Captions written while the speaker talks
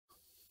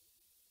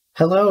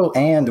Hello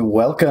and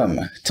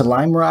welcome to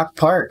Lime Rock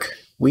Park.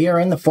 We are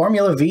in the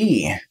Formula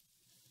V,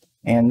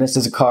 and this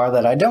is a car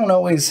that I don't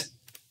always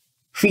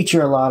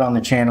feature a lot on the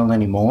channel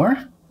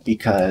anymore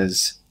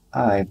because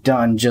I've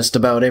done just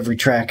about every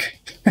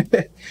track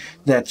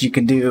that you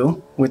can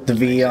do with the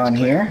V on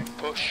here.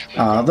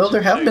 Though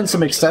there have been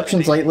some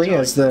exceptions lately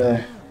as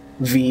the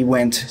V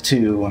went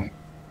to,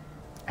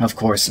 of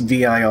course,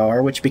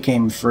 VIR, which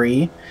became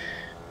free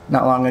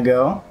not long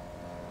ago.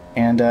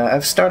 And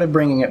I've started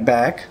bringing it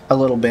back a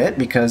little bit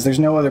because there's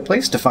no other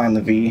place to find the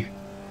V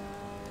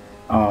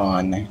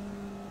on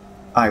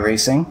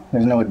iRacing.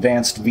 There's no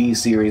advanced V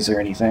series or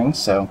anything,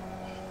 so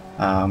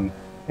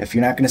if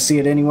you're not going to see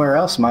it anywhere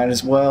else, might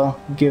as well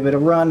give it a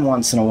run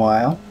once in a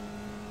while.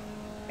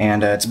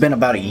 And it's been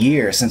about a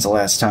year since the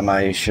last time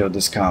I showed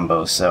this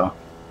combo, so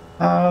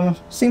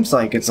seems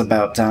like it's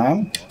about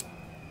time.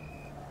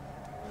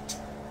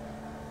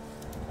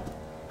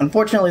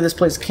 Unfortunately, this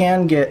place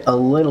can get a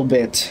little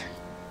bit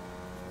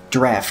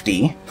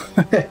drafty,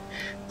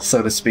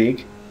 so to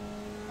speak.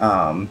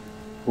 A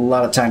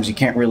lot of times you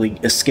can't really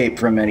escape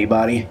from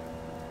anybody,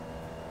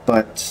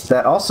 but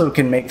that also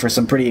can make for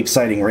some pretty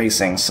exciting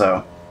racing,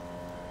 so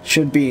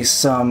should be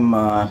some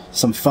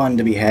fun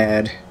to be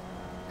had,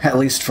 at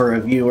least for a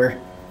viewer,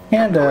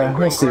 and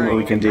we'll see what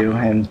we can do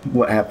and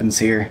what happens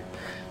here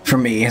for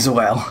me as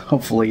well.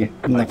 Hopefully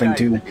nothing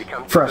too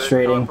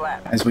frustrating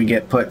as we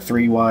get put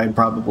 3 wide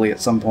probably at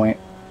some point,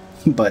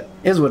 but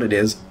is what it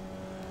is.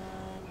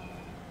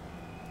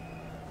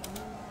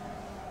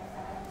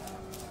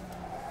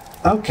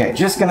 Okay,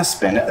 just gonna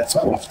spin it, that's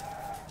cool.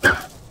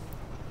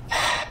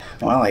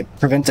 Well, I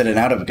prevented it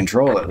out of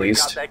control at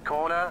least. I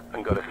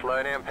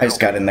just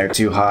got in there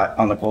too hot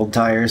on the cold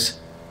tires.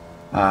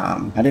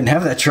 I didn't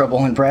have that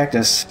trouble in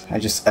practice. I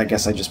guess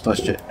I just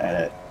pushed it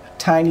a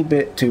tiny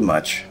bit too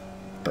much.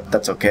 But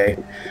that's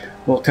okay.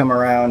 We'll come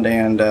around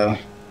and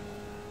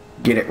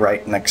get it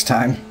right next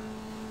time.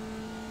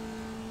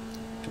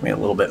 Give me a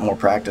little bit more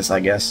practice, I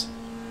guess.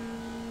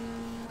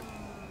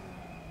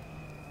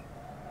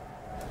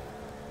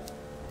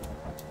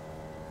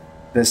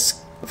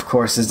 This, of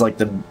course, is like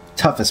the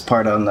toughest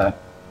part on the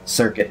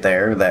circuit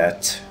there,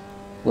 that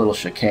little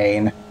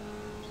chicane.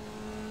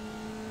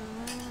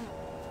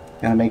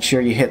 Gotta make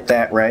sure you hit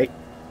that right,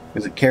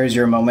 because it carries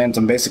your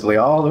momentum basically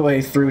all the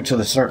way through to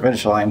the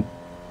start-finish line.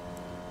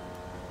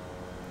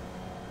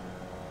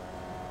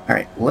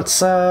 Alright,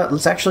 let's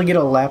actually get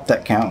a lap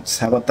that counts.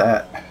 How about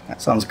that?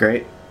 That sounds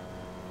great.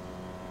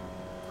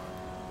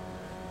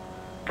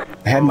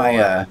 I had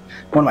my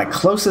one of my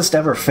closest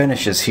ever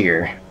finishes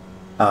here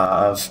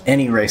of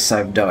any race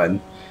I've done.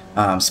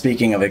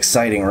 Speaking of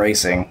exciting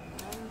racing,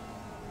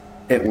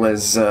 it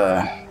was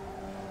the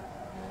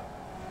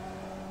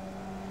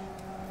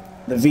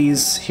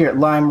V's here at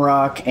Lime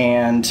Rock,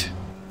 and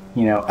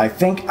you know, I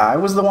think I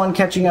was the one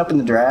catching up in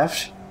the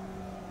draft,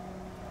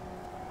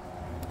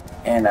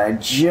 and I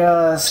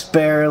just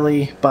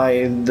barely,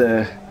 by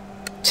the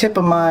tip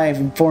of my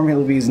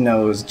Formula V's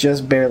nose,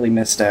 just barely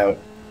missed out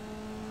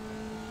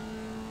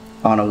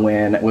on a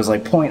win. It was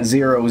like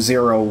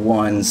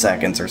 0.001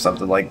 seconds or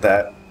something like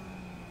that.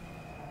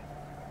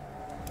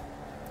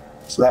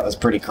 So that was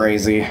pretty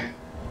crazy.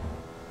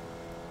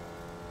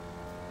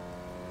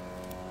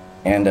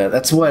 And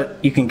that's what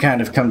you can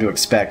kind of come to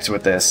expect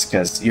with this,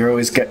 because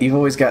you've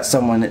always got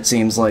someone, it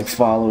seems like,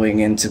 following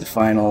into the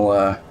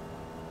final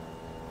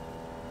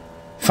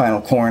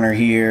final corner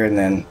here, and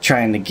then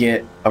trying to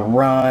get a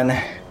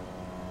run,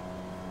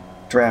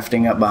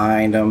 drafting up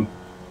behind them.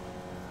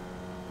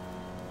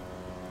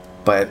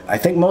 But I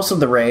think most of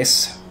the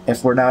race,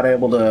 if we're not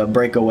able to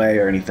break away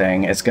or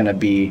anything, it's going to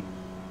be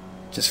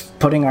just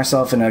putting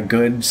ourselves in a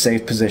good,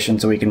 safe position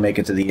so we can make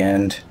it to the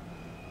end.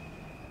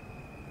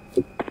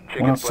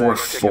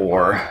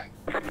 104.4.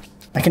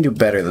 I can do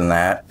better than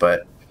that,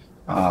 but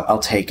I'll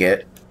take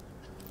it.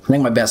 I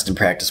think my best in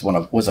practice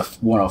was a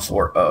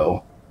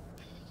 104.0.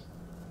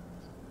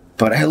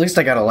 But at least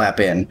I got a lap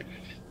in,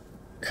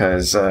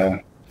 because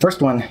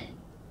first one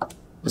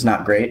was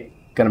not great.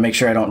 Got to make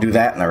sure I don't do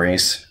that in the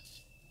race.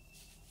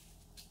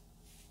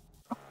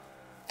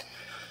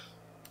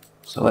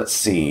 So let's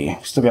see.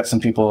 Still got some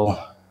people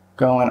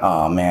going.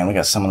 Oh man, we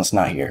got someone that's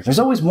not here. There's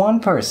always one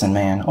person,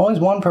 man.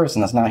 Always one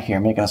person that's not here,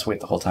 making us wait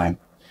the whole time.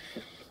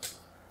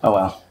 Oh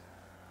well.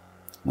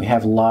 We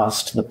have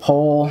lost the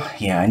pole.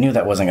 Yeah, I knew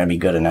that wasn't going to be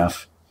good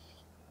enough.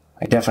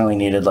 I definitely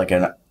needed like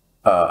a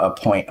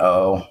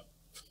 0.0,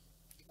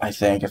 I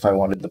think, if I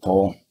wanted the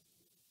pole.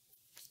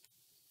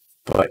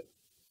 But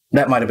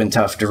that might have been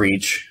tough to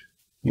reach.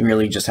 You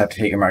really just have to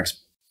hit your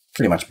marks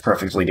pretty much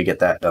perfectly to get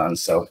that done,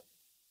 so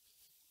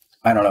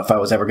I don't know if I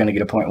was ever going to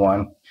get a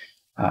 0.1.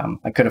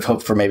 I could have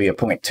hoped for maybe a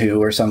 0.2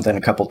 or something, a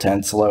couple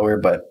tenths lower,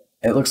 but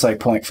it looks like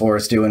 0.4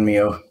 is doing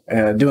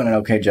an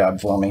okay job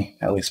for me,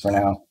 at least for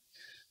now.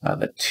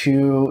 The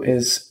 2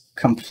 is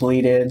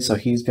completed, so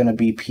he's going to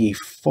be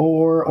P4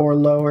 or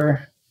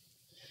lower.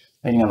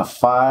 Waiting on the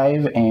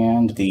 5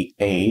 and the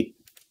 8.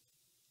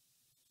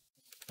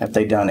 Have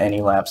they done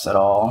any laps at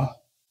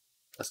all?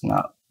 Does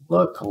not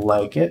look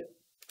like it.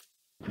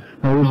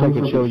 I wish I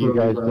could show you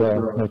guys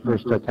my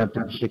first attempt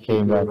at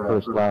chicane, that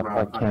first lap.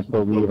 I can't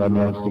believe I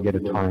managed to get a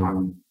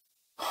time.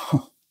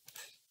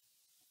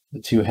 The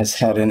two has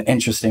had an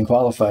interesting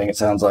qualifying, it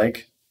sounds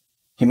like.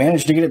 He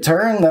managed to get a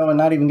turn, though, and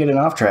not even get an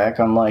off track,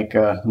 unlike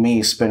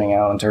me spinning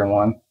out in turn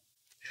one.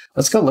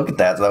 Let's go look at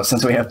that, though,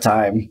 since we have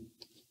time.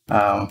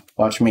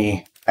 Watch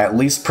me at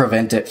least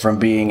prevent it from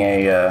being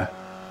a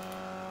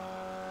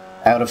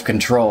out of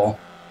control.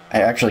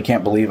 I actually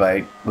can't believe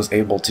I was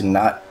able to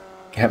not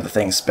have the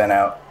thing spin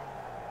out.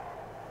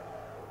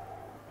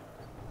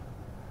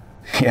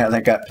 Yeah,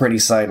 that got pretty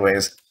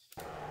sideways.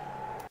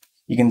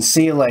 You can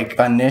see, like,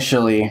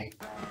 initially,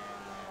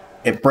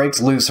 it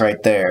breaks loose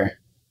right there.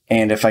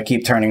 And if I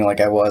keep turning like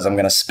I was, I'm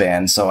going to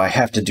spin. So I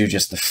have to do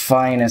just the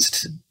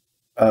finest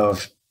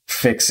of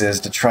fixes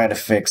to try to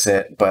fix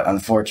it. But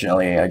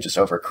unfortunately, I just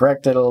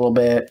overcorrected a little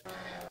bit.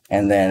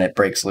 And then it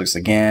breaks loose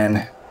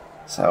again.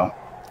 So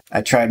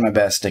I tried my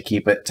best to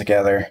keep it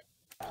together.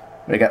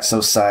 But it got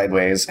so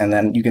sideways. And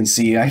then you can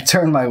see I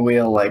turned my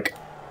wheel like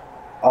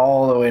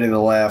all the way to the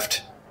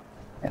left.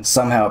 And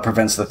somehow it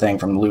prevents the thing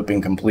from looping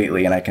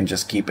completely, and I can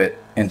just keep it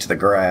into the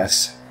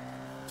grass.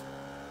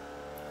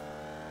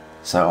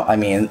 So, I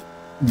mean,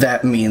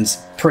 that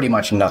means pretty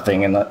much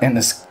nothing in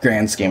this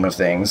grand scheme of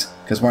things,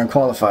 because we're in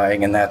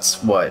qualifying, and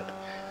that's, what,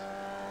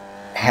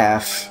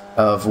 half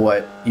of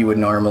what you would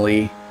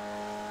normally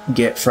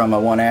get from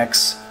a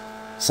 1X?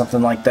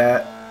 Something like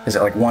that? Is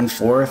it like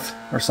 1/4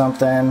 or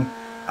something?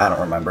 I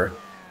don't remember.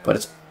 But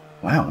it's...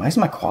 Wow, why is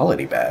my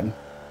quality bad?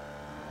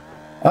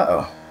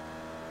 Uh-oh.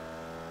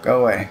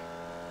 Go away.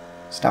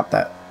 Stop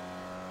that.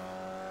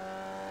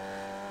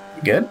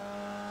 You good?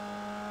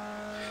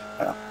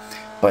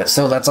 But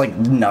so that's like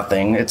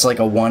nothing. It's like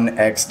a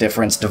 1x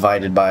difference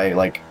divided by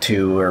like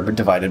 2 or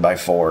divided by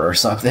 4 or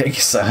something.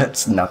 So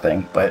it's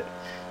nothing. But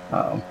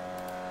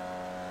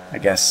I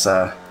guess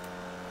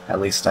at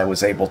least I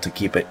was able to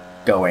keep it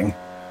going.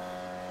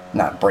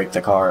 Not break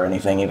the car or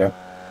anything either.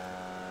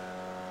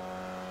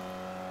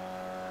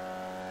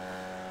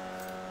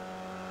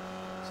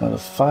 So the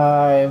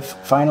 5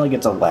 finally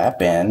gets a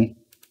lap in.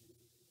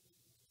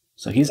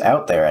 So he's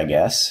out there, I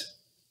guess.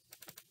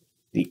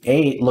 The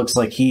 8 looks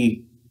like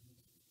he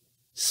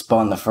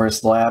spun the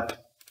first lap.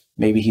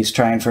 Maybe he's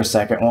trying for a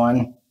second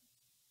one.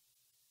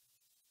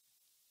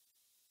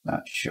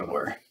 Not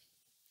sure.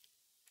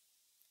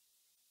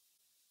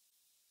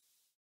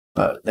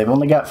 But they've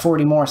only got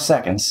 40 more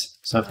seconds.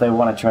 So if they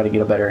want to try to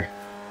get a better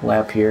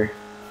lap here,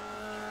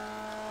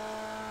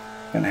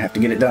 gonna have to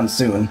get it done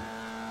soon.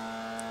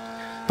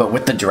 But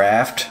with the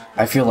draft,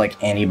 I feel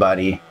like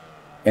anybody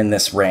in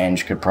this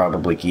range could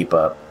probably keep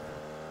up.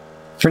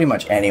 Pretty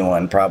much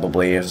anyone,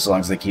 probably, as long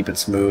as they keep it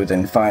smooth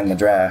and find the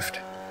draft.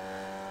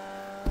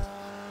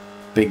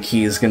 Big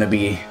key is going to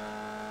be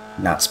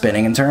not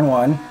spinning in turn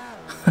 1.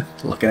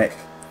 Looking at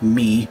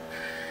me.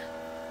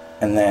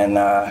 And then,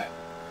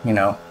 you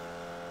know,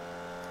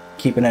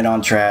 keeping it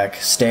on track,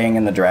 staying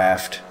in the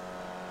draft,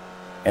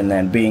 and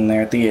then being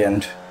there at the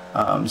end.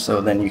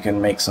 So then you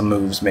can make some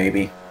moves,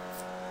 maybe.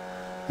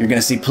 You're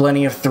going to see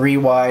plenty of 3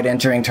 wide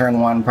entering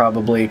turn 1,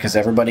 probably, because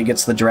everybody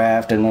gets the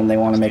draft and then they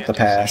want to make the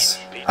pass.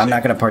 I'm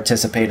not going to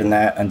participate in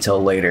that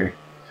until later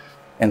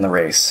in the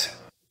race.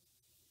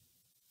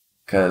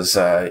 Because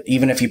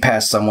even if you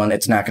pass someone,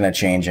 it's not going to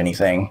change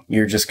anything.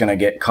 You're just going to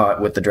get caught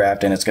with the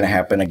draft, and it's going to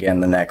happen again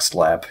the next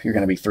lap. You're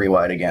going to be 3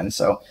 wide again.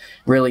 So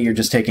really, you're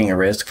just taking a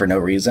risk for no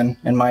reason,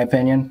 in my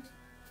opinion.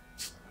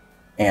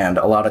 And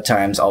a lot of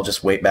times, I'll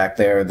just wait back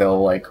there.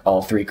 They'll, like,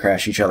 all 3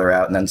 crash each other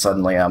out, and then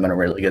suddenly I'm in a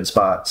really good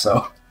spot.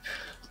 So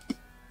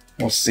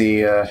we'll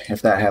see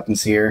if that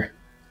happens here.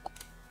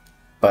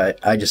 But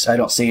I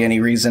don't see any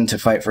reason to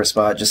fight for a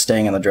spot. Just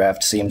staying in the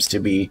draft seems to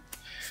be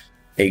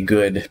a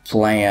good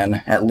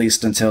plan, at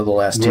least until the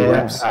last 2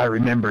 laps. I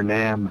remember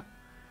Nam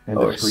and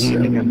the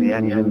screaming of the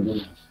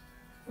engines.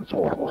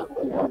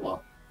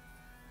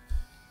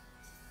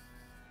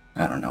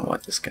 I don't know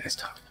what this guy's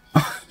talking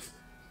about.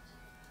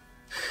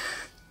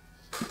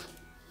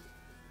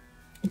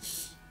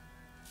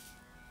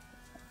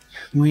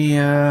 We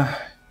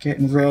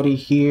getting ready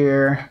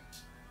here.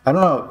 I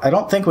don't know. I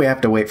don't think we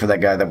have to wait for that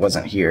guy that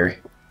wasn't here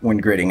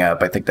when gridding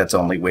up. I think that's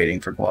only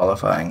waiting for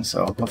qualifying,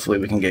 so hopefully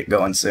we can get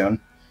going soon.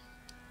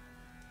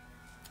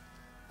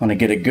 When I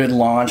get a good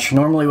launch,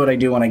 normally what I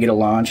do when I get a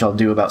launch, I'll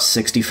do about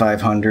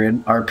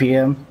 6,500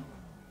 RPM,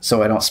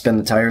 so I don't spin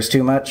the tires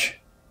too much.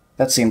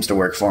 That seems to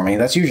work for me.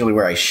 That's usually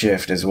where I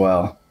shift as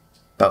well,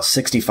 about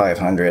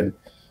 6,500.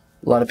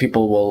 A lot of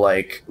people will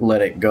like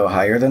let it go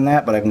higher than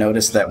that, but I've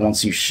noticed that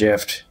once you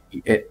shift,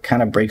 it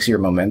kind of breaks your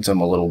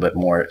momentum a little bit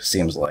more, it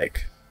seems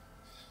like.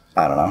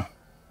 I don't know.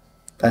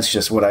 That's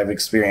just what I've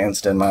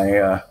experienced in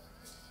my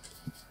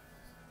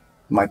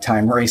my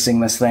time racing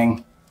this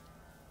thing.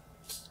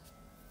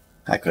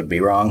 I could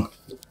be wrong.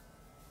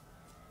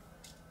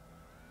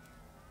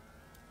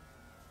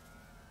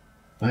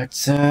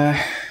 But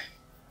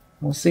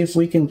we'll see if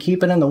we can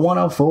keep it in the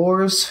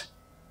 104s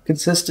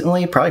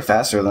consistently. Probably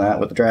faster than that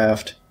with the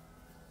draft.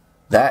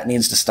 That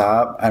needs to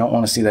stop. I don't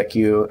want to see that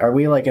queue. Are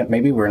we like,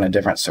 maybe we're in a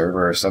different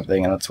server or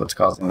something and that's what's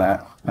causing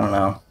that. I don't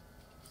know.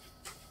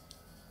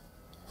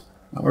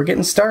 We're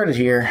getting started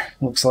here,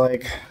 looks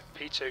like.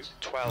 P2,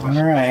 12.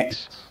 All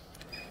right.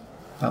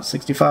 About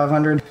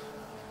 6,500.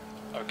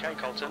 Okay,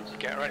 Colton,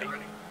 get ready.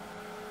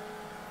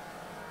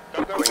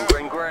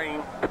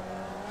 Green.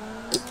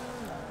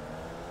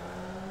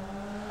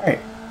 All right,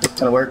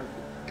 that'll work.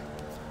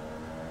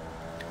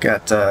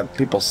 Got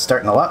people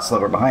starting a lot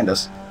slower behind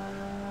us.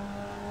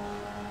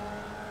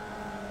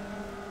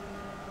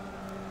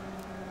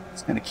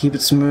 Just gonna keep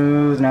it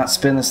smooth, not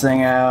spin this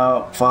thing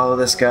out, follow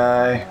this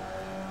guy.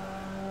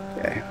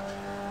 Okay.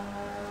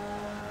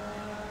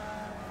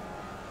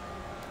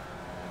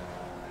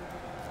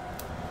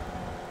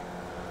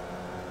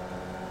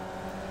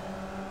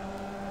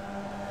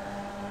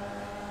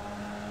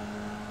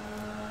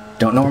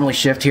 Don't normally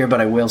shift here, but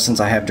I will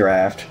since I have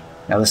draft.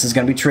 Now this is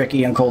going to be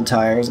tricky on cold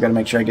tires. Got to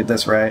make sure I get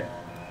this right.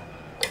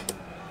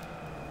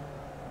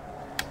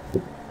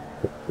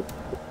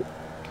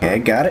 Okay,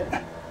 got it.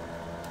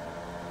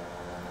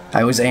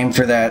 I always aim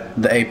for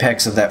the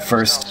apex of that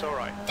first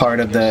part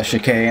of the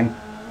chicane.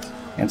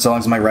 And so long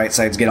as my right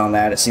sides get on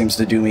that, it seems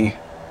to do me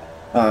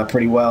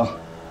pretty well.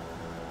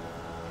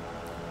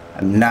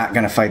 I'm not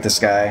going to fight this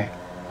guy.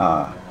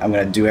 I'm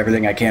going to do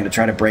everything I can to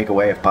try to break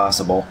away if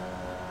possible.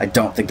 I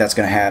don't think that's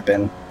going to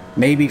happen.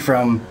 Maybe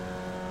from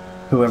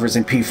whoever's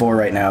in P4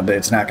 right now, but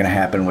it's not going to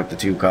happen with the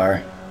 2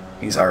 car.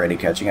 He's already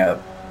catching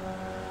up.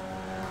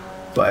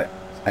 But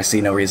I see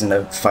no reason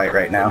to fight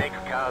right now.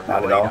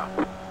 Not at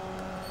all.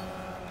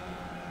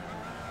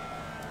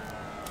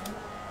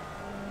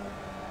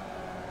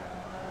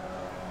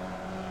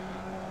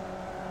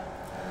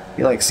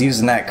 He likes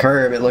using that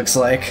curve, it looks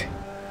like.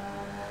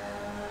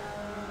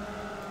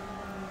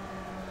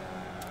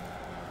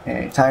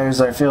 Okay,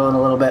 tires are feeling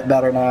a little bit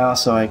better now,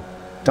 so I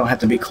don't have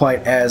to be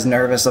quite as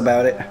nervous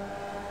about it.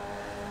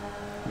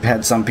 I've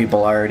had some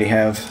people already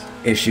have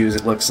issues,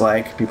 it looks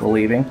like, people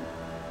leaving.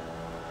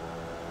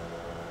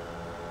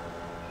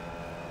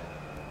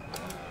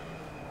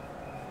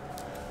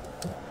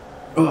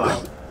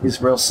 Ugh,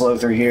 he's real slow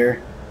through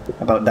here.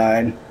 About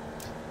died.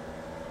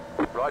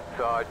 Right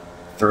side.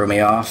 Threw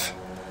me off,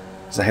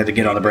 so I had to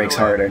get on the brakes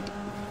harder.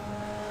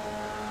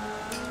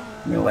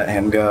 I'm gonna let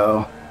him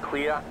go.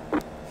 Clear.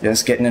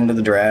 Just getting into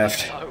the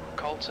draft. Oh,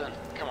 Colton,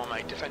 come on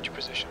mate, defend your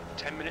position.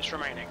 10 minutes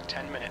remaining,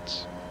 10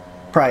 minutes.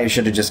 Probably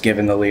should have just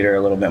given the leader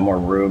a little bit more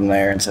room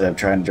there instead of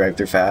trying to drive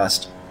through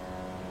fast.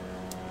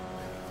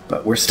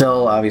 But we're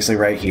still obviously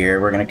right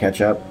here. We're going to catch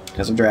up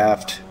because of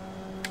draft.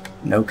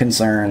 No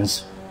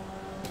concerns.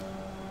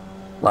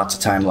 Lots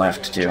of time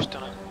left too. Just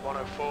done a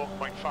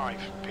 104.5,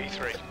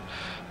 P3.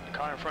 The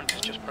car in front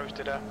has just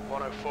posted a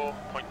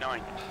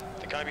 104.9.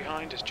 The guy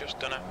behind has just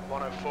done a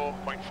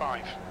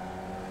 104.5.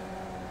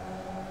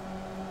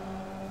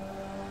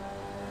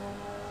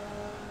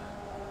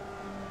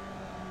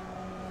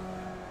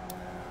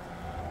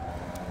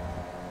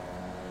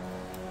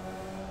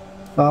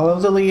 Follow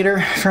the leader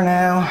for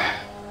now.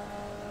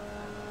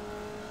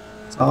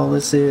 That's all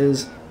this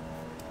is.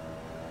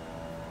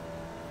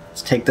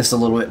 Let's take this a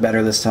little bit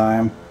better this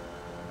time.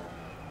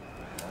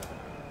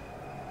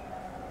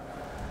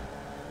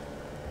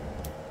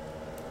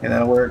 Yeah,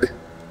 that'll work.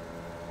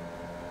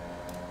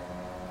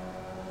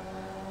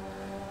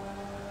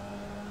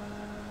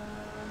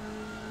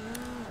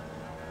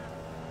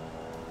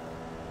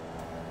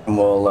 And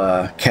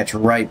we'll catch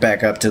right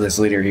back up to this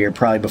leader here,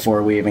 probably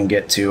before we even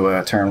get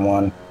to turn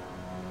 1.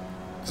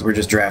 Because we're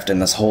just drafting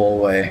this whole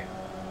way.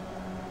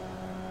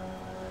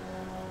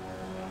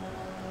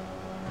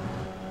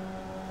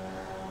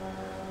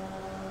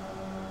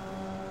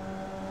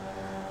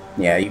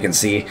 Yeah, you can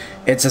see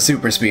it's a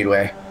super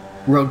speedway.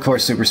 Road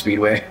course super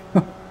speedway.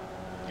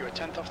 You're a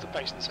 10th off the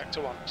pace in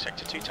Sector 1.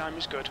 Sector 2 time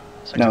is good.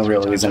 Sector No 3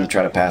 real time reason to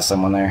try to pass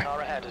someone there.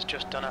 Car ahead has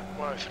just done a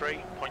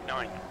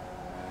 103.9.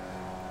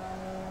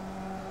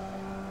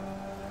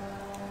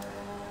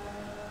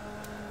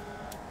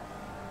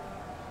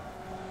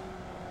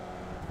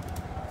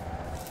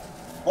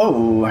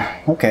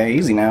 Oh, okay,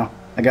 easy now.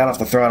 I got off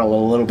the throttle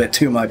a little bit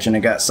too much and it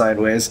got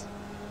sideways.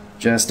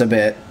 Just a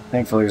bit.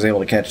 Thankfully I was able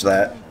to catch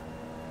that.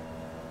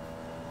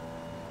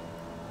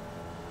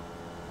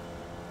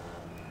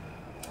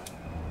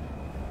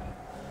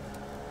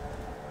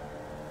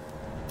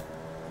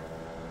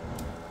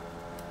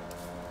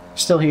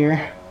 Still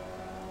here.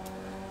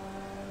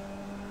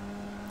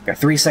 Got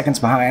 3 seconds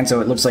behind, so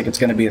it looks like it's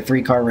going to be a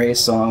 3-car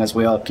race so long as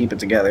we all keep it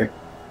together.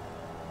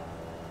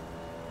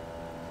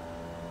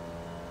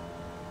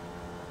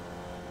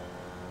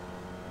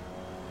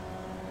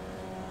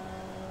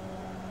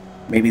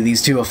 Maybe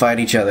these two will fight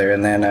each other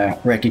and then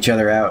wreck each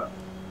other out.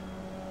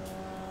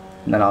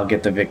 And then I'll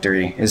get the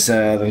victory. Is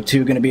the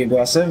 2 going to be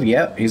aggressive?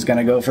 Yep, he's going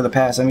to go for the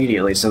pass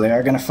immediately. So they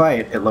are going to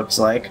fight, it looks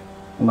like.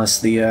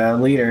 Unless the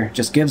leader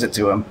just gives it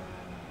to him.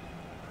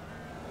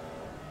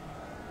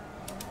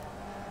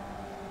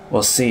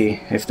 We'll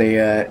see if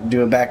they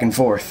do a back and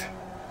forth.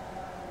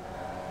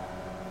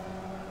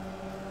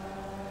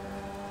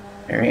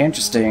 Very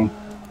interesting.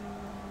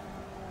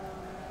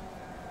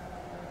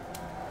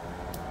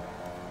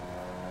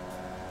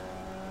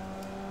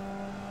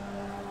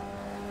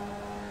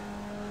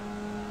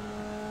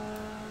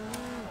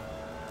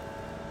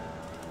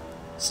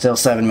 Still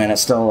 7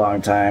 minutes, still a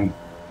long time.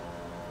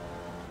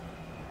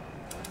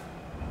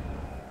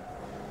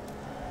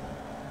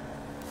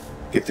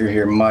 Get through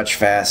here much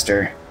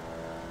faster.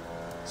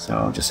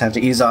 So just have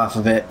to ease off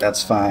of it,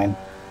 that's fine.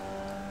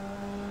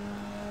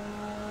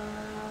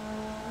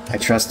 I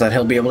trust that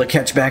he'll be able to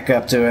catch back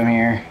up to him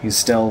here. He's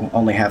still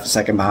only half a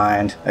second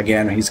behind.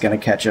 Again, he's going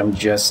to catch him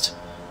just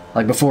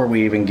like before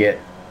we even get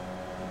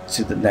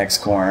to the next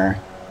corner.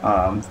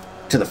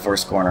 To the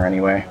first corner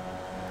anyway.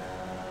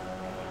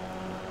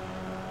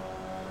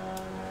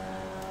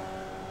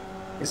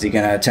 Is he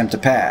going to attempt to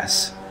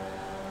pass?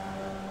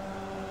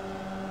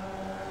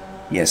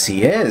 Yes,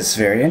 he is.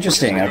 Very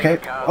interesting. Okay.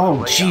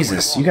 Oh,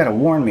 Jesus. You got to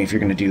warn me if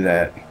you're going to do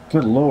that.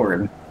 Good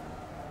Lord.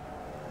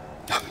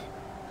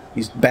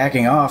 He's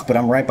backing off, but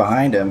I'm right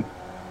behind him.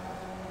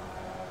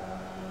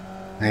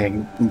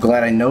 I'm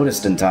glad I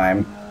noticed in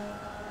time.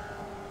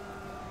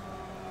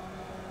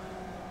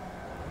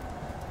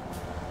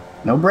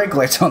 No brake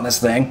lights on this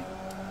thing.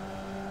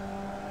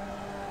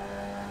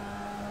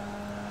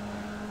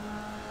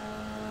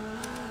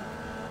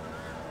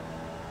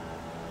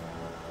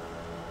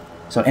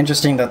 So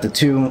interesting that the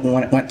two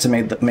went to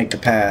make the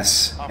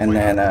pass and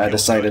then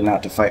decided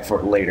not to fight for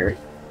it later.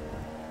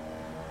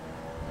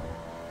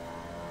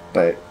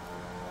 But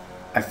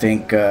I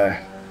think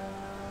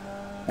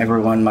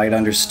everyone might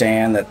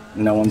understand that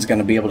no one's going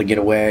to be able to get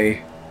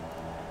away.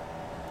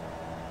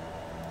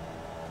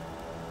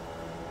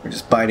 We're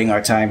just biding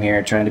our time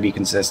here, trying to be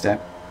consistent.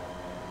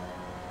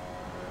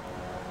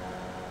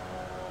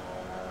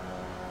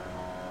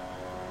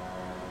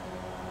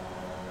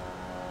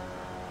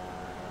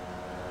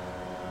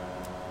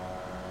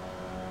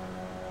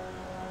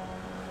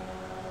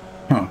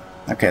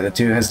 Okay, the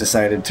two has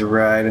decided to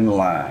ride in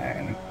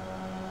line.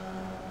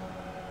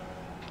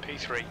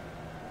 P3.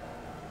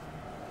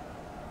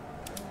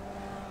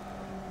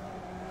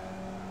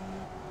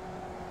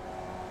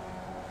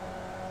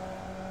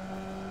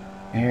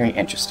 Very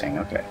interesting,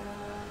 okay.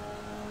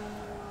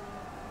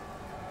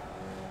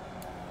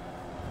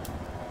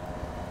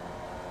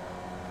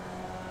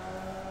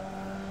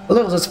 A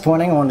little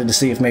disappointing. I wanted to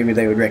see if maybe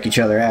they would wreck each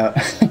other out.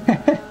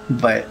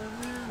 But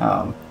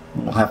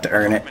we'll have to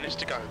earn it. 5 minutes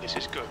to go. This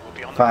is good. We'll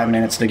be on 5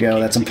 minutes to go.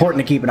 That's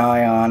important to keep an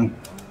eye on,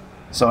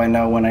 so I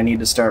know when I need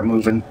to start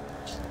moving.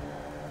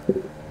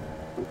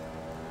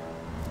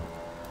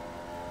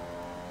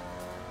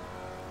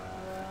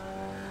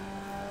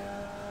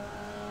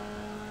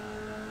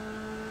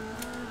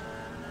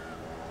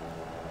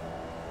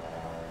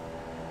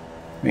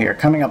 We are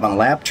coming up on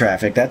lap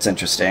traffic. That's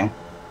interesting.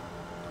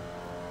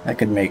 That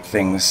could make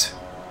things...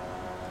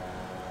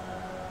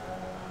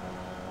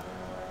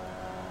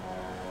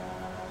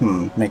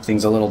 make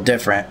things a little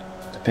different,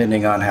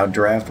 depending on how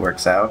draft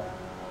works out.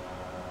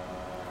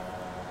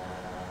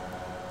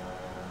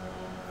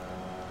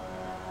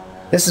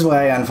 This is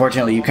why,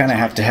 unfortunately, you kind of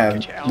have to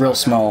have real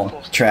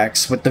small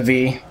tracks with the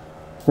V,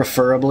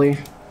 preferably,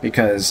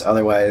 because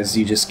otherwise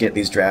you just get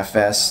these draft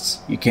fests.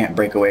 You can't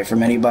break away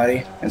from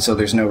anybody, and so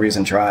there's no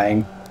reason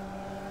trying,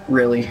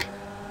 really.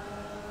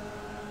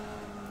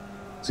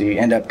 So you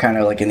end up kind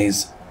of like in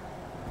these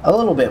a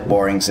little bit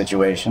boring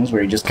situations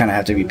where you just kind of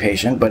have to be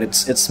patient, but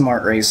it's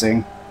smart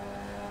racing,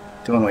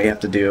 doing what you have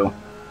to do.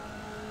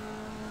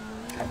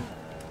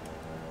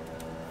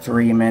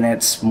 3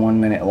 minutes,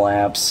 1 minute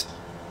laps.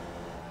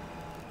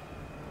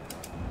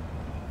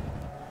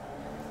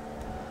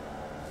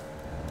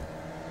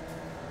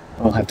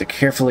 I'll have to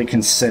carefully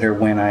consider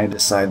when I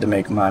decide to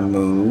make my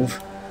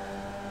move.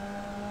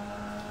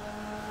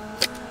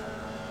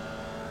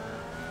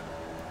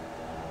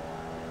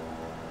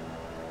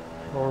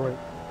 Forward.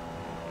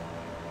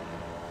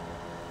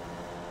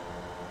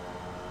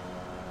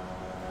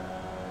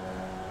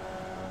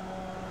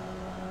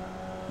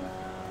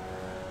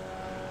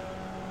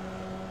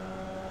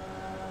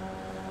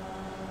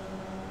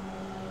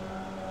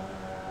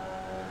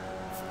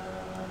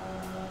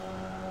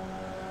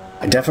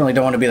 I definitely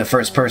don't want to be the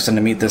first person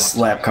to meet this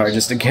lap car,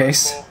 just in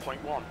case.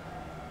 4.1.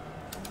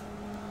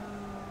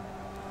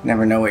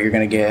 Never know what you're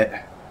gonna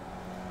get.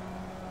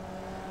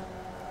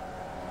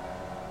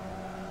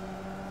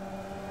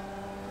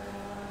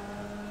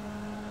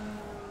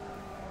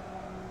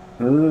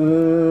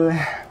 Ooh.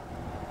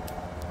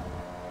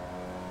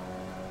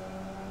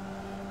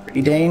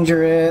 Pretty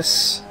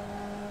dangerous.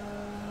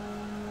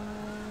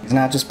 He's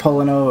not just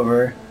pulling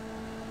over.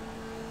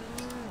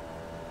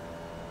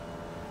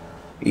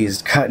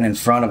 He's cutting in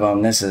front of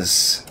him. This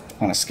is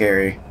kind of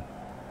scary.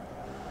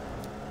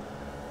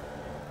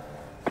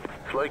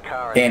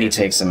 And he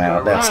takes him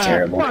out. That's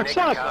terrible. Fuck's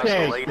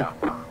sake.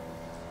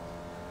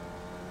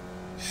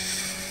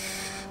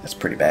 That's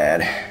pretty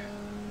bad.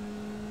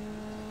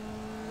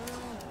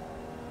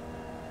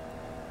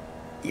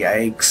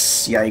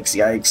 Yikes, yikes,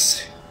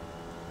 yikes.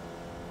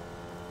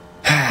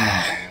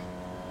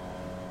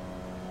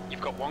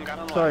 You've got 1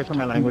 gallon left. Sorry for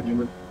my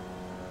language.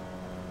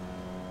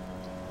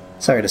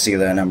 Sorry to see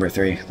that, number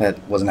 3. That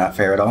was not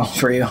fair at all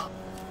for you.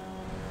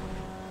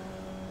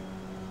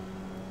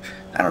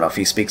 I don't know if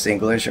he speaks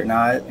English or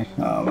not.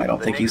 I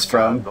don't think he's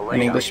from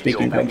an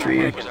English-speaking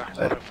country,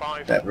 but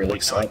that really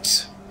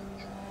sucks.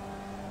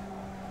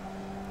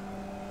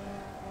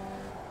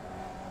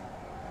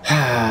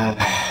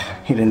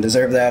 He didn't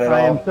deserve that at all.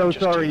 I am so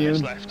sorry,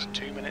 Just 2 minutes Yoon. left.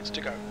 2 minutes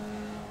to go.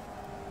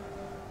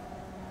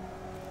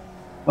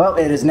 Well,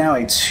 it is now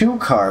a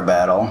 2-car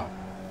battle.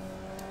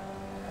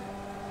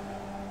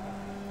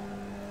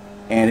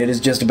 And it is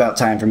just about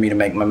time for me to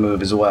make my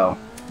move as well.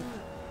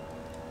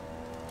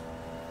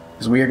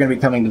 Because we are going to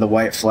be coming to the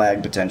white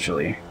flag,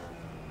 potentially.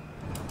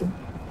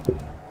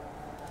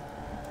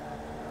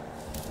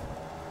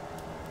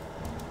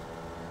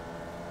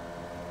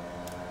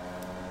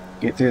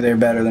 Get through there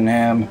better than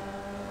him.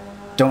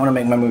 Don't want to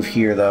make my move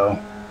here, though.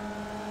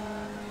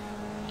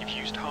 You've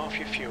used half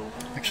your fuel.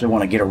 Actually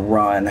want to get a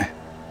run.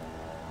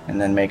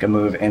 And then make a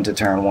move into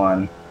turn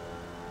 1.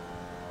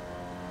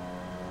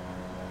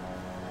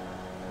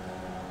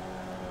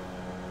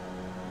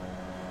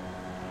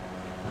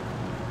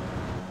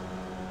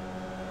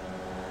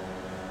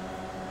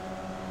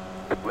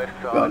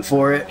 Left Going side.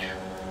 for it.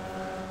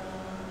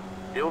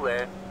 Still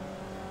there.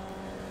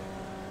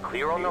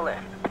 Clear on the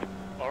left.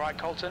 All right,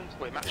 Colton,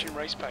 we're matching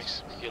race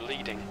pace. You're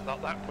leading.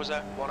 That was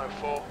at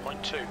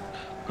 104.2.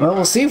 Well,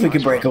 we'll see if we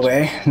can break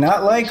away.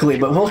 Not likely,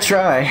 but we'll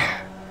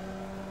try.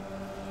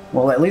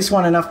 Well, at least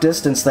want enough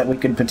distance that we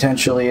could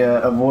potentially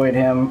avoid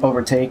him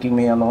overtaking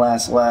me on the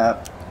last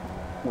lap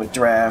with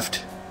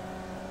draft.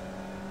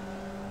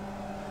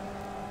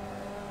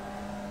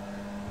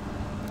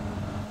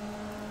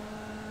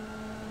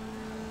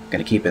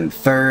 Gonna keep in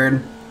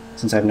 3rd,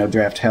 since I have no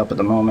draft help at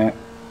the moment.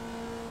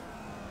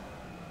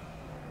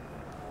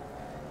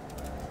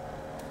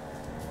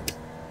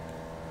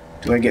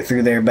 Do I get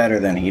through there better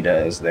than he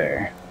does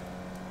there?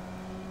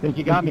 Think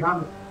you got me?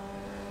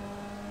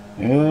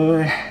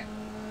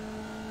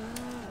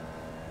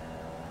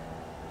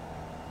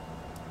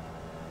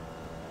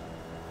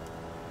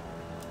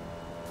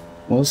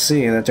 We'll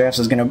see. That draft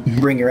is gonna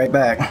bring you right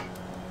back.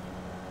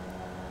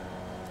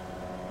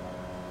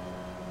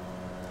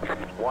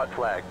 White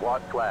flag,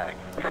 white flag.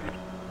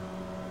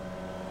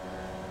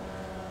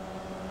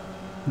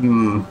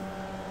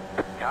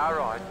 Car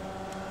right.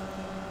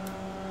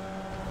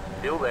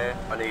 Still there.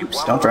 I need Oops,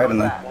 one don't more drive in on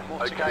there. that. One more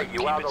to Okay, go. you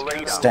Keep are it the together.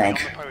 leader.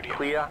 Stank. You're on the podium.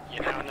 Clear.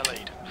 You're now in the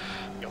lead.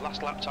 Your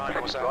last lap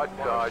time was at Right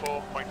side.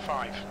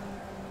 104.5.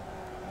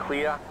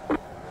 Clear.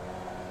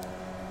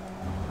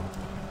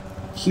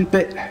 Keep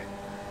it.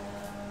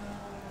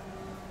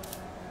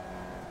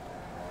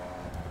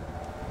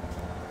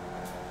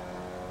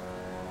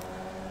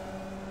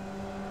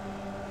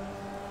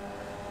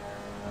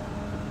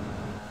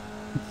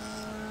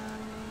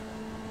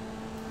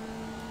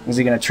 Is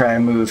he gonna try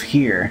and move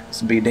here?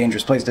 This would be a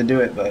dangerous place to do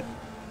it, but...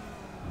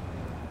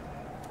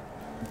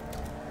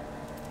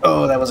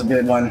 Oh, that was a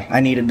good one. I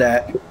needed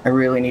that. I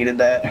really needed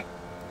that.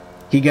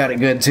 He got it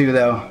good too,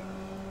 though.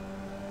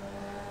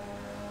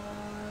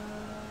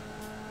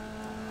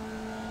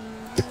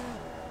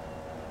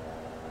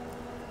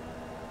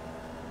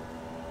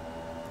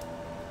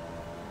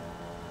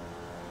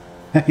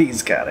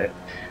 He's got it.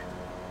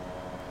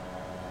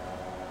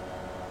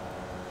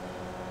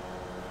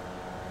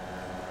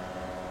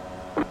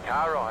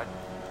 Car right.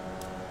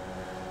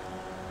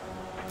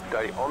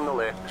 Stay on the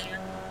left.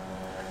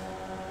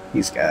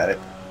 He's got it.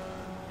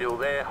 Still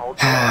there. Hold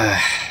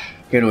tight.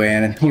 Good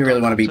win. You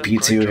really want to beat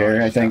P2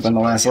 here, I think, on the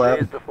last lap.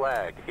 There's the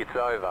flag. It's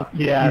over.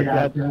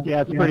 Yeah,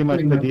 that's pretty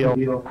much the deal.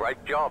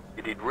 Great job.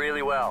 You did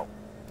really well.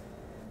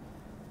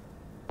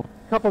 A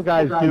couple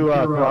guys do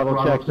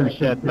throttle checks and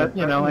shit, but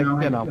you know,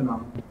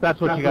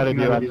 that's what you got to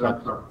do. That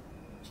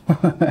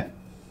sucks.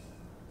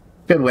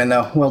 Good win,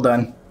 though. Well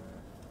done.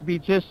 Be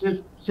just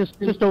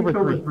over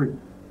 3.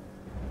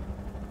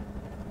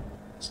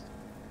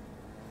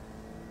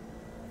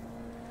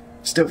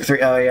 Still 3.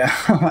 Oh, yeah.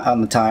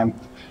 On the time.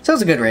 So it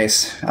was a good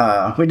race.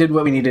 We did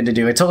what we needed to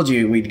do. I told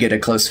you we'd get a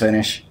close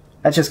finish.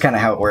 That's just kind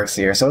of how it works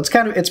here. So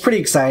it's pretty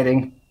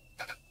exciting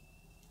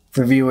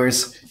for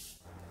viewers.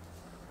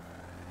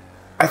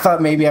 I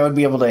thought maybe I would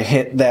be able to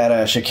hit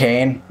that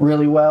chicane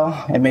really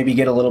well and maybe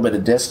get a little bit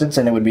of distance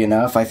and it would be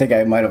enough. I think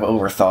I might have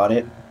overthought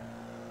it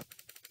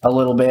a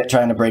little bit,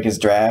 trying to break his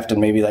draft, and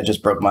maybe that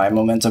just broke my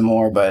momentum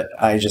more, but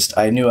I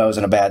knew I was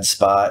in a bad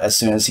spot as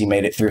soon as he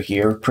made it through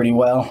here pretty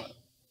well.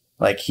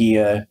 Like he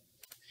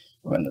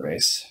won the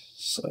race.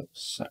 So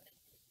sorry.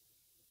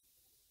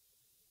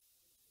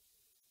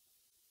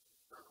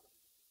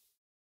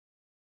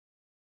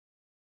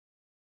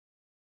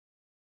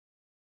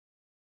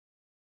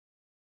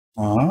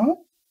 Huh?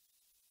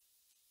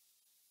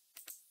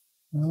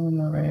 Won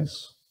the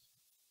race.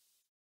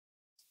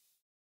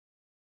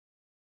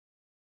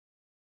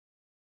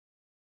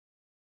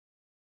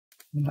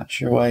 I'm not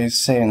sure why he's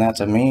saying that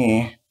to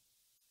me.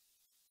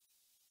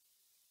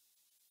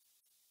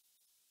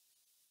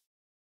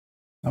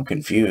 I'm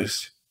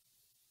confused.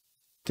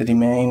 Did he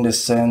mean to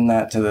send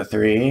that to the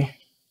 3?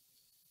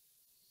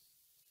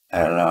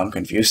 I don't know, I'm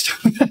confused.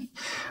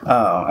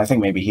 Oh, I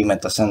think maybe he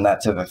meant to send that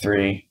to the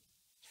 3.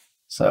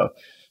 So,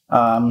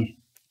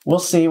 we'll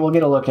see. We'll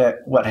get a look at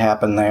what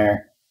happened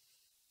there.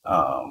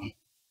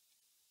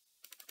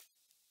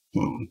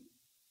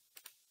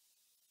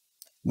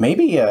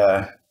 Maybe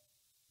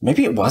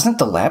it wasn't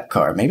the lap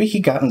car. Maybe he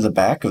got in the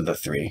back of the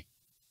 3.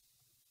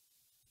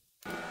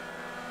 I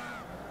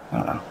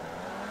don't know.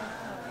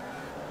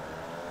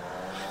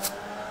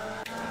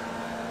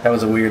 That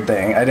was a weird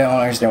thing. I don't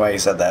understand why he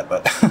said that,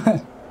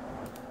 but...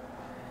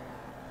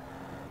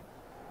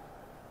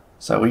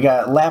 So we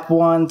got lap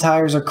 1,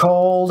 tires are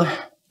cold.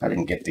 I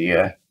didn't get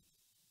the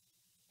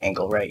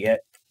angle right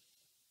yet.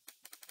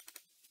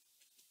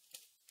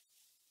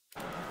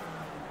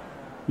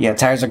 Yeah,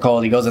 tires are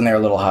cold. He goes in there a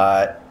little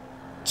hot.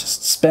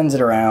 Just spins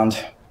it around.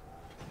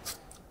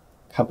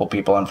 A couple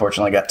people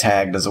unfortunately got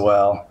tagged as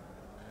well.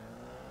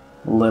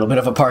 A little bit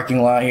of a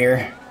parking lot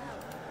here.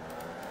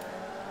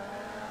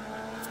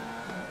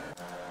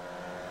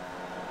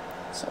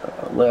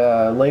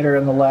 So later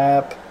in the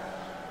lap.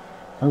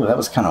 Oh, that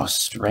was kind of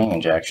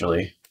strange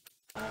actually.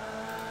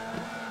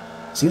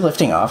 Is he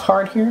lifting off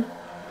hard here?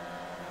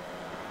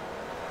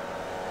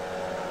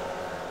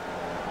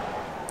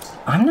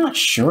 I'm not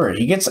sure.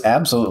 He gets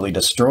absolutely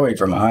destroyed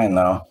from behind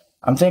though.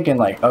 I'm thinking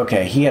like,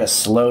 okay, he had a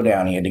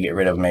slowdown he had to get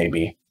rid of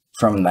maybe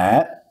from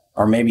that,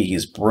 or maybe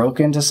he's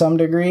broken to some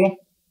degree.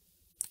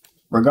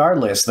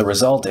 Regardless, the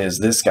result is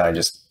this guy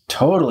just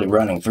totally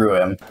running through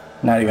him,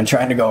 not even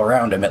trying to go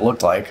around him, it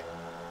looked like.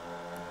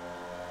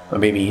 But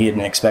maybe he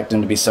didn't expect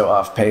him to be so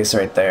off pace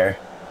right there.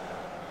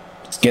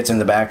 Just gets in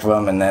the back of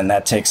him, and then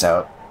that takes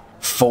out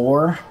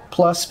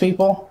 4+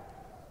 people.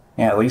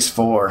 Yeah, at least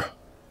 4.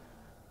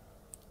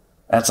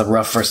 That's a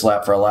rough first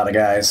lap for a lot of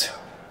guys.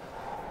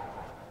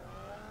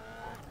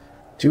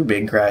 2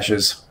 big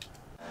crashes.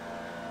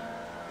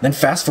 Then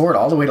fast forward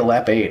all the way to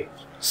lap 8.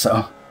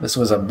 So this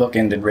was a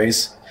bookended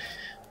race.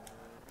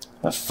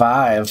 But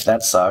 5,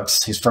 that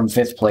sucks. He's from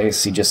 5th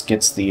place. He just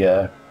gets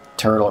the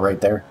turtle right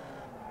there.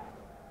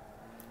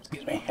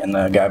 Excuse me. And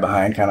the guy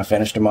behind kind of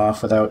finished him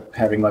off without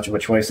having much of a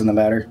choice in the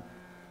matter.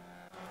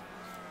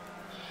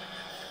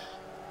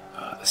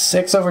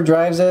 6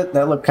 overdrives it.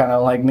 That looked kind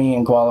of like me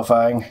in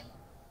qualifying.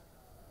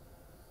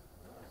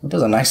 It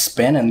does a nice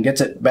spin and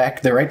gets it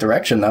back the right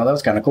direction, though. That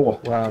was kind of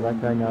cool. Wow,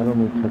 that guy not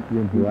only took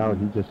you out,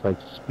 he just like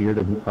speared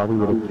him. He probably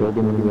would have killed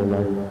him in real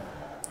life.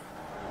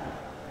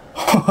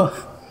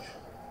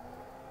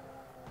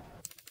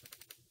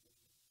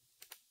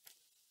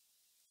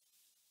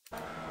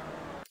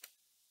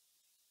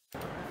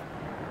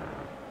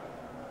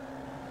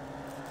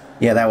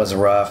 Yeah, that was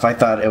rough. I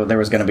thought there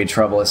was going to be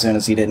trouble as soon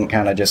as he didn't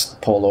kind of just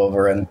pull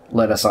over and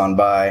let us on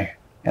by.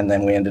 And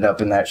then we ended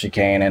up in that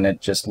chicane, and it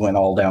just went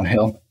all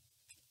downhill.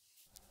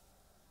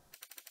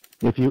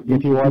 If you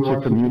watch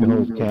it from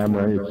Unho's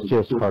camera, it's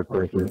just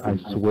heartbreaking. I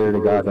swear to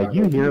God. Like,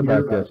 you hear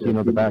about this, you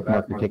know, the back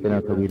marker taking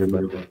out the leader,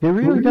 but it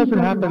really doesn't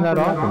happen that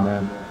often,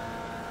 man.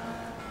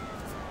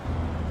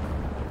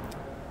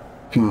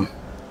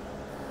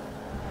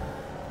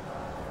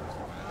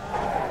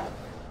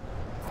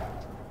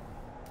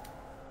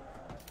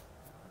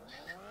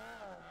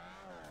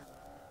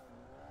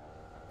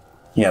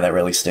 Yeah, that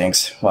really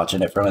stinks.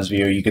 Watching it from his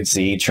view, you could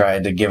see he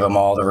tried to give him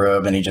all the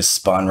room, and he just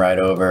spun right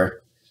over.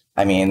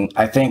 I mean,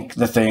 I think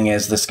the thing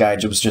is this guy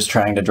was just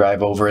trying to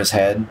drive over his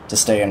head to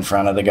stay in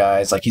front of the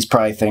guys. Like, he's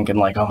probably thinking,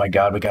 like, oh my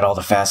god, we got all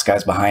the fast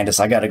guys behind us.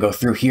 I got to go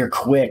through here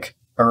quick,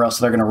 or else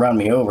they're going to run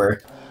me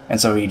over.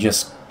 And so he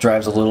just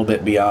drives a little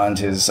bit beyond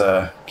his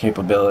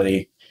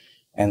capability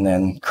and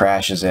then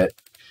crashes it.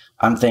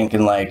 I'm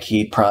thinking, like,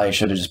 he probably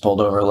should have just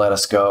pulled over and let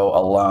us go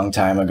a long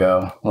time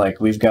ago. Like,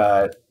 we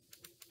got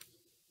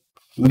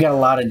a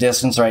lot of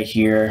distance right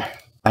here.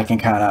 I can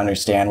kind of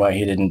understand why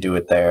he didn't do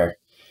it there.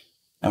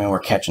 I mean, we're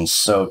catching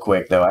so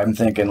quick, though. I'm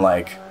thinking,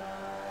 like,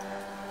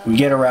 we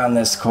get around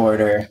this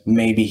quarter,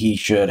 maybe he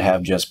should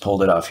have just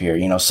pulled it off here.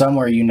 You know,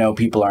 somewhere you know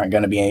people aren't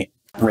going to be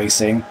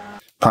racing,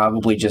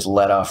 probably just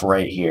let off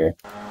right here.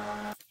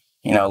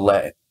 You know,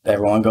 let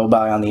everyone go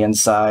by on the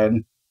inside,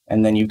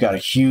 and then you've got a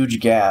huge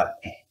gap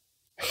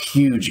to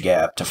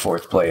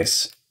 4th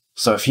place.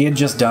 So if he had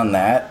just done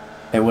that,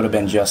 it would have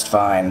been just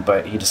fine,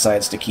 but he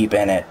decides to keep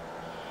in it,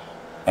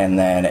 and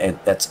then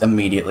that's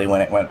immediately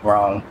when it went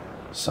wrong.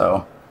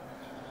 So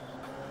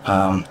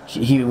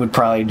he would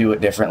probably do it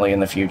differently in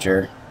the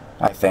future,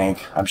 I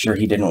think. I'm sure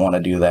he didn't want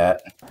to do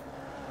that.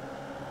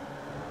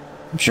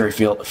 I'm sure he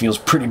feels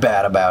pretty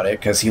bad about it,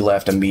 because he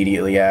left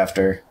immediately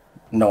after.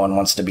 No one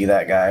wants to be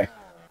that guy.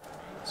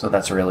 So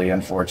that's really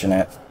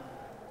unfortunate.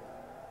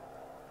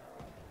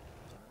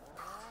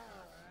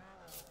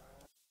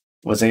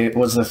 Was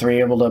the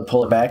 3 able to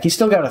pull it back? He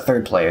still got a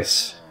 3rd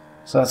place,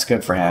 so that's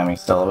good for him. He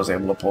still was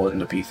able to pull it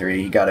into P3.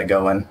 He got it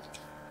going.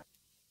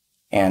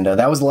 And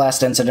that was the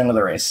last incident of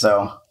the race,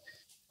 so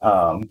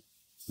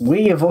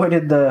we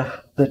avoided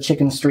the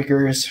chicken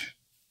streakerage.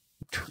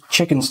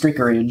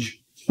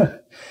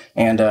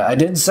 And I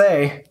did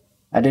say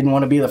I didn't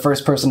want to be the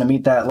first person to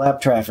meet that lap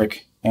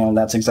traffic, and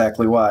that's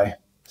exactly why.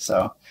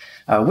 So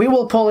we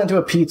will pull into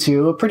a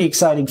P2, a pretty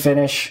exciting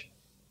finish,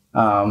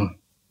 but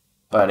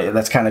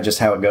that's kind of just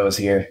how it goes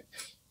here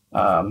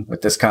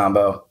with this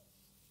combo.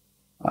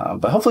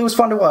 But hopefully it was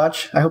fun to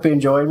watch. I hope you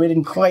enjoyed. We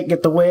didn't quite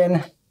get the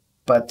win,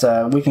 but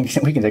we can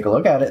take a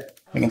look at it.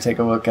 We can take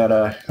a look at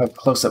how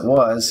close it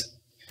was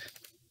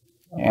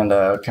and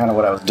kind of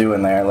what I was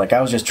doing there. Like,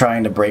 I was just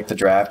trying to break the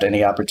draft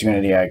any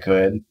opportunity I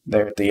could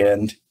there at the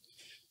end.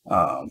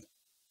 Come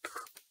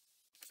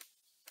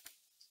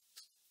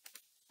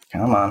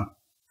on.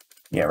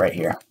 Yeah, right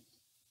here.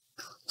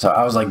 So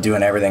I was like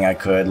doing everything I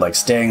could, like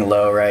staying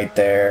low right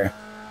there.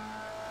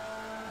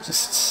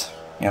 Just,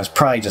 I was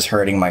probably just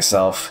hurting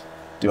myself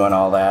doing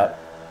all that.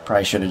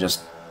 Probably should have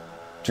just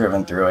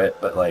driven through it,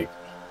 but like,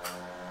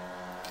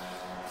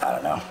 I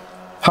don't know.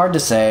 Hard to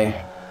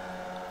say.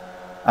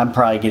 I'm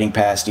probably getting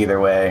past either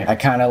way. I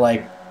kind of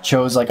like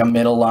chose like a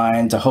middle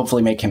line to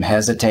hopefully make him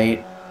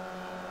hesitate.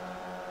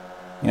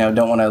 You know,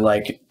 don't want to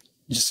like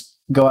just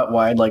go out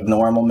wide like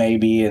normal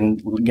maybe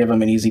and give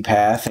him an easy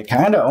path. It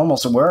kind of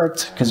almost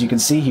worked because you can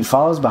see he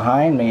follows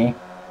behind me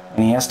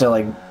and he has to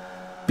like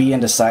be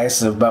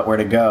indecisive about where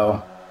to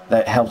go.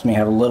 That helped me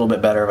have a little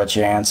bit better of a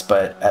chance,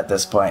 but at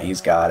this point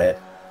he's got it.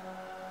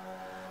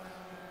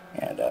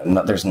 And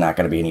there's not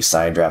going to be any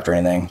side draft or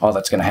anything. All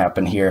that's going to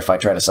happen here if I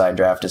try to side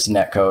draft is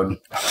netcode.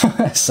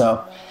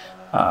 So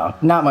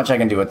not much I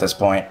can do at this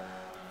point.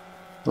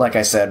 Like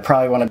I said,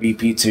 probably want to be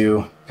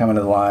P2 coming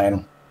to the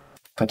line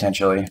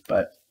potentially,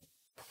 but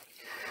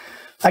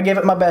I gave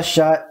it my best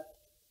shot.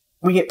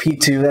 We get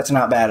P2. That's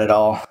not bad at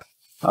all.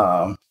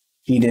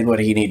 He did what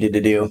he needed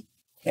to do,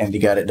 and he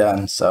got it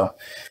done. So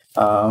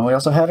we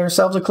also had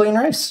ourselves a clean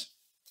race.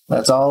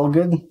 That's all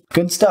good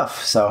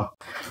stuff. So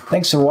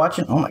thanks for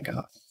watching. Oh my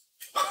god.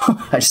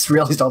 I just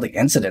realized all the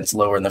incidents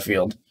lower in the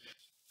field.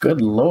 Good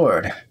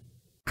lord.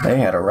 They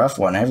had a rough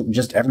one.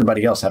 Just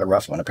everybody else had a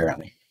rough one,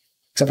 apparently.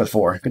 Except for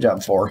 4. Good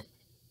job, 4.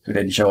 Who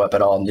didn't show up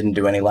at all and didn't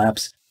do any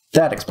laps.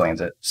 That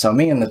explains it. So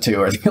me and the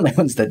 2 are the only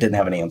ones that didn't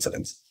have any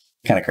incidents.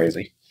 Kind of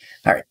crazy.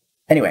 All right.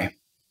 Anyway,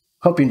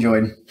 hope you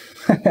enjoyed.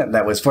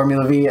 That was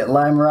Formula V at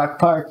Lime Rock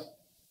Park.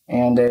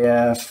 And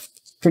a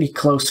pretty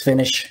close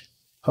finish.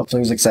 Hopefully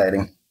it was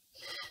exciting.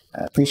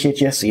 Appreciate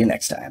you. See you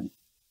next time.